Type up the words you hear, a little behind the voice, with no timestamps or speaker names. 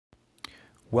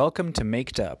Welcome to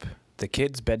Maked Up, the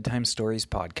Kids Bedtime Stories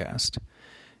podcast.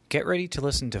 Get ready to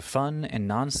listen to fun and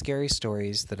non-scary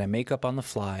stories that I make up on the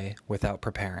fly without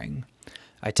preparing.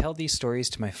 I tell these stories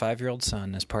to my 5-year-old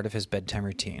son as part of his bedtime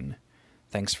routine.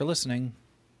 Thanks for listening.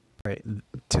 Right.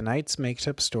 Tonight's Maked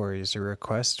Up story is a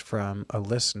request from a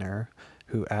listener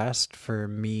who asked for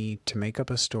me to make up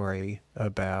a story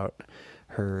about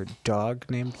her dog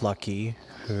named Lucky,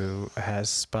 who has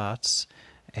spots,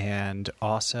 and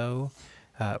also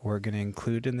we're going to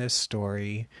include in this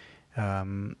story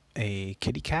a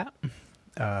kitty cat,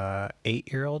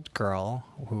 8-year-old girl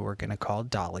who we're going to call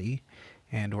Dolly,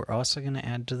 and we're also going to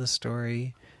add to the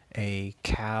story a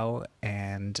cow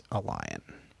and a lion.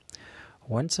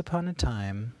 Once upon a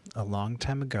time, a long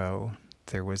time ago,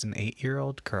 there was an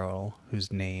 8-year-old girl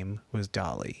whose name was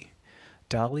Dolly.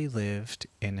 Dolly lived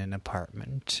in an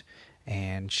apartment,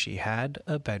 and she had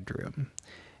a bedroom.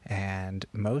 And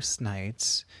most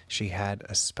nights, she had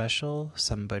a special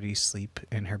somebody sleep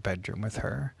in her bedroom with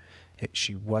her.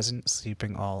 She wasn't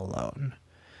sleeping all alone.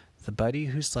 The buddy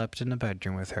who slept in the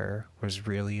bedroom with her was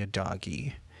really a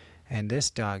doggy. And this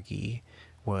doggy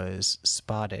was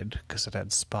spotted because it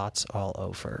had spots all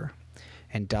over.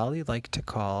 And Dolly liked to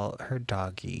call her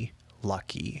doggy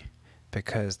Lucky,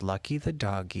 because Lucky the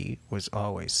doggy was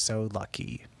always so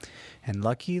lucky. And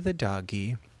Lucky the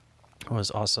doggy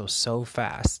was also so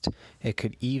fast, it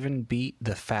could even beat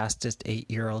the fastest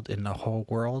 8-year-old in the whole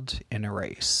world in a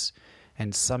race.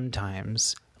 And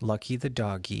sometimes Lucky the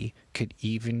doggy could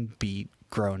even beat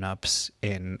grown-ups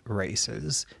in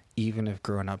races, even if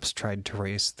grown-ups tried to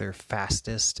race their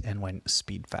fastest and went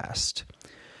speed fast.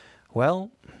 Well,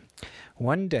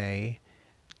 one day,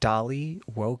 Dolly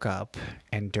woke up,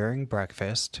 and during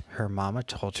breakfast, her mama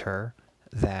told her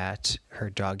that her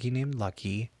doggy named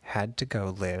Lucky had to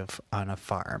go live on a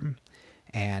farm.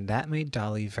 And that made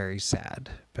Dolly very sad,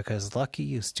 because Lucky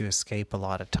used to escape a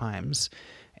lot of times,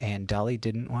 and Dolly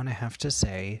didn't want to have to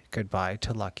say goodbye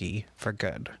to Lucky for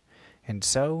good. And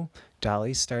so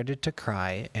Dolly started to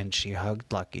cry, and she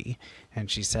hugged Lucky, and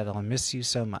she said, "I'll miss you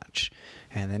so much."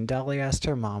 And then Dolly asked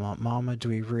her mama, "Mama, do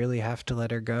we really have to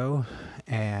let her go?"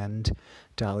 And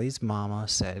Dolly's mama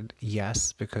said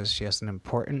yes, because she has an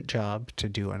important job to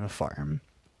do on a farm.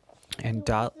 And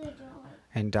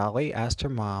Dolly asked her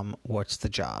mom, "What's the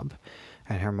job?"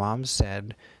 And her mom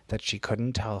said that she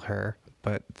couldn't tell her,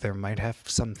 but there might have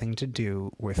something to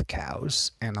do with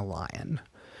cows and a lion.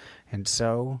 And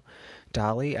so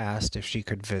Dolly asked if she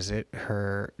could visit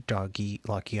her doggy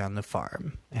Lucky on the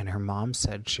farm, and her mom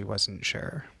said she wasn't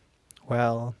sure.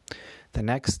 Well, the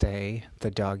next day,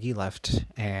 the doggy left,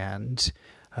 and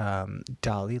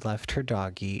Dolly left her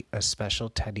doggy a special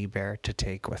teddy bear to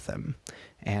take with him,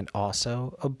 and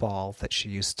also a ball that she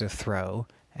used to throw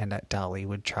and that Dolly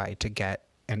would try to get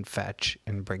and fetch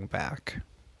and bring back.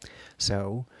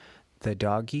 So the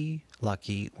doggy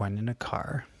Lucky went in a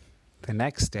car. The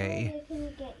next day,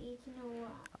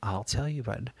 I'll tell you,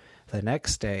 bud. The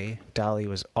next day, Dolly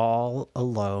was all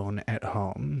alone at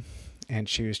home, and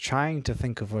she was trying to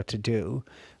think of what to do,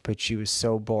 but she was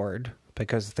so bored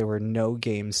because there were no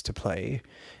games to play,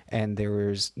 and there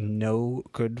was no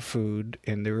good food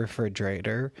in the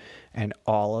refrigerator, and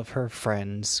all of her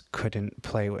friends couldn't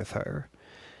play with her.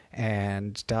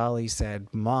 And Dolly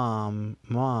said, Mom,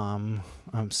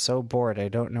 I'm so bored, I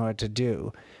don't know what to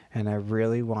do, and I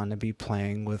really want to be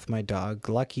playing with my dog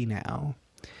Lucky now."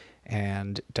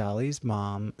 And Dolly's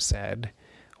mom said,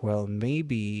 "Well,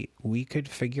 maybe we could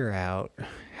figure out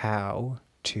how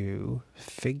to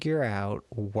figure out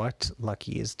what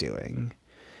Lucky is doing."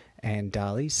 And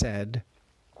Dolly said,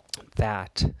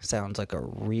 "That sounds like a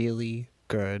really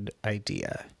good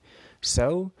idea."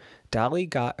 So Dolly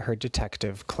got her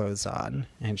detective clothes on,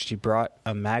 and she brought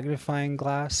a magnifying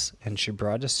glass, and she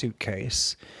brought a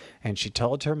suitcase, and she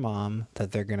told her mom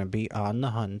that they're going to be on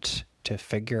the hunt to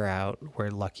figure out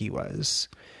where Lucky was.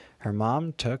 Her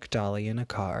mom took Dolly in a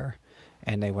car,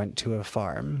 and they went to a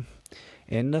farm.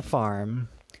 In the farm,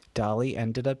 Dolly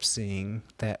ended up seeing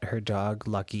that her dog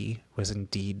Lucky was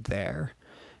indeed there,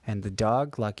 and the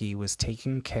dog Lucky was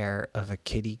taking care of a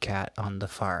kitty cat on the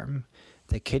farm.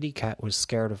 The kitty cat was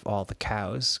scared of all the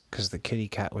cows because the kitty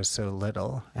cat was so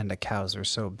little and the cows were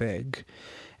so big.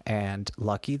 And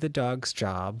Lucky the dog's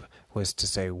job was to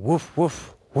say woof,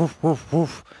 woof, woof, woof,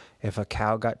 woof if a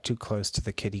cow got too close to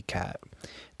the kitty cat.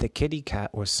 The kitty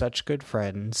cat was such good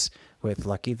friends with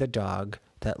Lucky the dog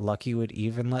that Lucky would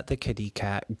even let the kitty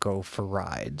cat go for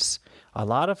rides. A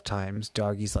lot of times,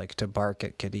 doggies like to bark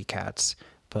at kitty cats,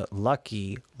 but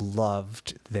Lucky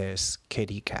loved this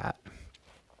kitty cat.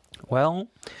 Well,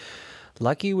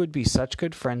 Lucky would be such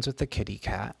good friends with the kitty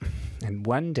cat, and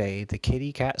one day the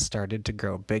kitty cat started to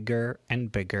grow bigger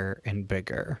and bigger and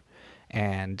bigger.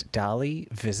 And Dolly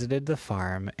visited the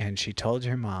farm, and she told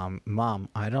her mom, "Mom,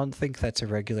 I don't think that's a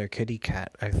regular kitty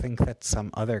cat. I think that's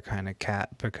some other kind of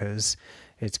cat because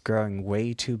it's growing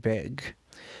way too big."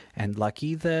 And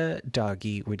Lucky the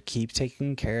doggy would keep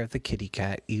taking care of the kitty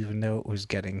cat even though it was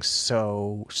getting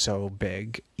so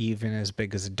big, even as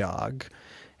big as a dog.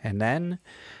 And then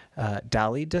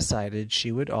Dolly decided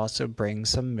she would also bring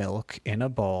some milk in a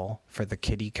bowl for the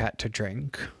kitty cat to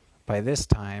drink. By this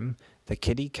time, the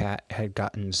kitty cat had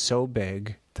gotten so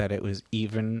big that it was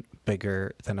even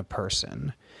bigger than a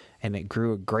person, and it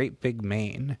grew a great big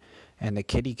mane, and the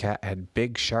kitty cat had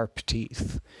big sharp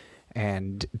teeth.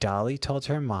 And Dolly told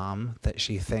her mom that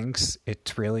she thinks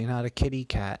it's really not a kitty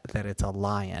cat, that it's a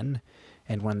lion.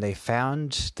 And when they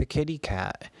found the kitty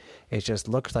cat, it just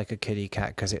looked like a kitty cat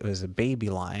because it was a baby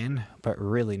lion, but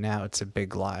really now it's a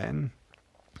big lion.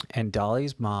 And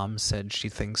Dolly's mom said she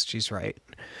thinks she's right.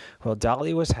 Well,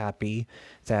 Dolly was happy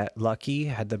that Lucky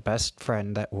had the best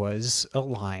friend that was a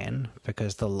lion,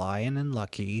 because the lion and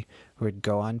Lucky would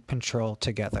go on patrol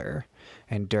together.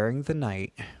 And during the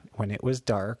night, when it was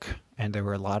dark and there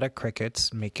were a lot of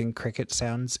crickets making cricket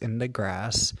sounds in the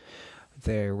grass,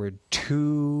 there were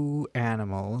two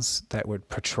animals that would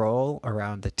patrol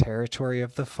around the territory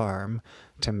of the farm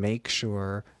to make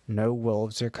sure no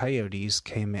wolves or coyotes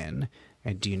came in.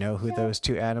 And do you know who those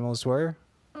two animals were?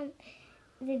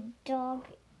 The dog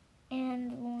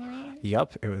and lion.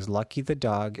 Yup, it was Lucky the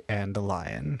dog and the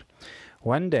lion.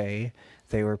 One day,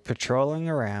 they were patrolling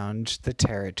around the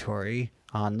territory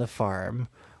on the farm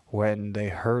when they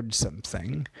heard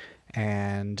something,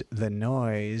 and the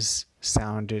noise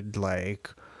sounded like,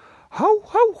 "Ho,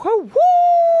 ho, ho, woo!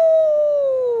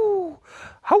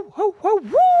 Ho, ho, ho,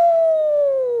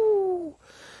 woo!"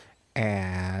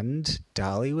 And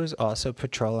Dolly was also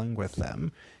patrolling with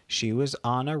them. She was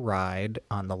on a ride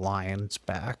on the lion's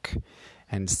back,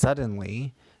 and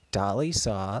suddenly Dolly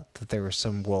saw that there were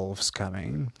some wolves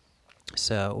coming.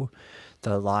 So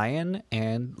the lion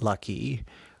and Lucky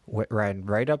ran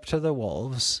right up to the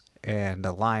wolves, and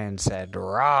the lion said,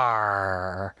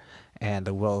 "Roar!" And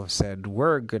the wolves said,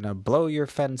 "We're gonna blow your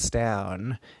fence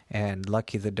down." And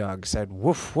Lucky the dog said,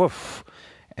 "Woof, woof."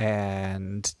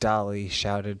 And Dolly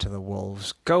shouted to the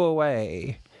wolves, "Go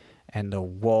away." And the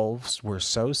wolves were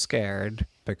so scared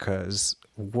because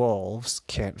wolves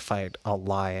can't fight a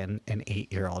lion, an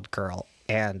 8-year-old girl,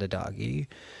 and a doggy.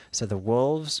 So the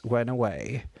wolves went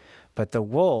away. But the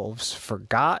wolves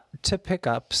forgot to pick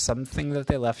up something that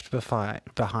they left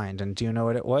behind. And do you know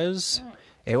what it was?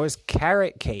 It was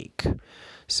carrot cake.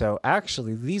 So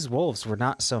actually, these wolves were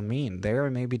not so mean. They were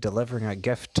maybe delivering a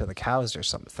gift to the cows or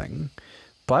something.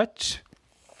 But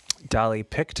Dolly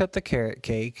picked up the carrot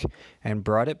cake and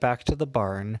brought it back to the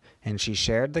barn, and she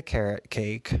shared the carrot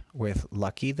cake with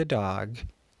Lucky the dog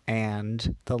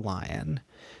and the lion.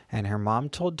 And her mom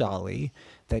told Dolly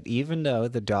that even though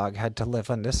the dog had to live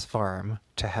on this farm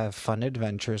to have fun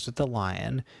adventures with the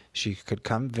lion, she could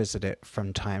come visit it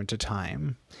from time to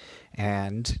time.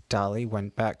 And Dolly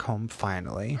went back home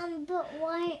finally. But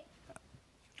why?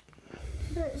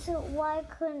 So why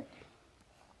couldn't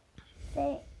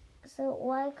they? So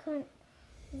why couldn't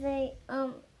they?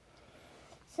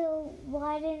 So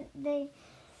why didn't they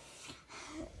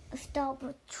stop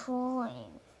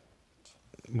patrolling?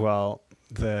 Well,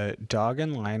 the dog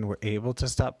and lion were able to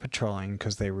stop patrolling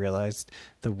because they realized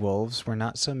the wolves were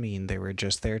not so mean. They were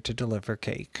just there to deliver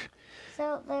cake.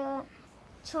 So they were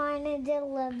trying to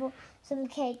deliver some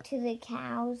cake to the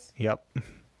cows. Yep.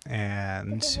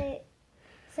 And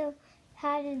so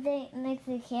how did they make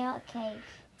the carrot cake?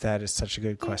 That is such a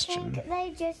good question. Do you think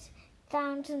they just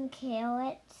found some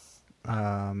carrots?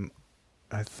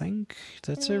 I think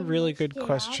that's a really good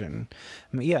question.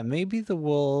 Yeah, maybe the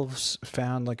wolves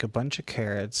found like a bunch of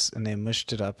carrots and they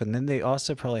mushed it up, and then they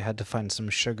also probably had to find some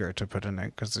sugar to put in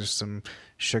it because there's some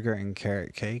sugar in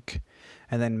carrot cake.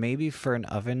 And then maybe for an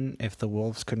oven, if the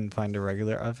wolves couldn't find a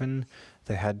regular oven,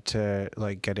 they had to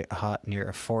like get it hot near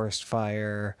a forest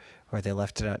fire, or they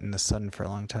left it out in the sun for a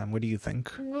long time. What do you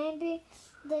think? Maybe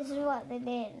this is what they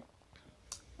did.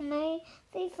 Maybe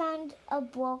they found a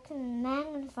broken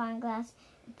magnifying glass,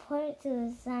 put it to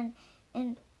the sun,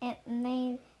 and it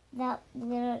made that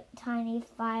little tiny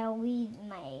fire we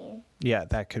made. Yeah,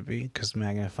 that could be, because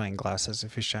magnifying glasses,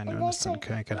 if you shine it in the sun,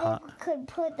 can make it hot. They could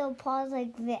put their paws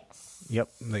like this.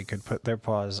 Yep, they could put their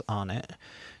paws on it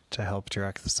to help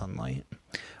direct the sunlight.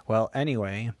 Well,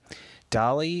 anyway,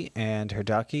 Dolly and her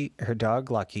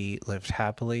dog Lucky lived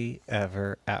happily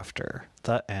ever after.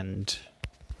 The end.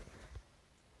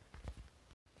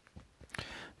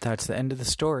 That's the end of the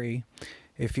story.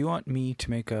 If you want me to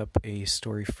make up a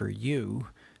story for you,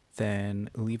 then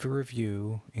leave a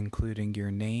review including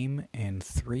your name and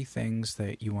 3 things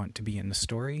that you want to be in the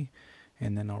story,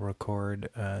 and then I'll record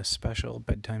a special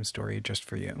bedtime story just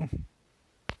for you.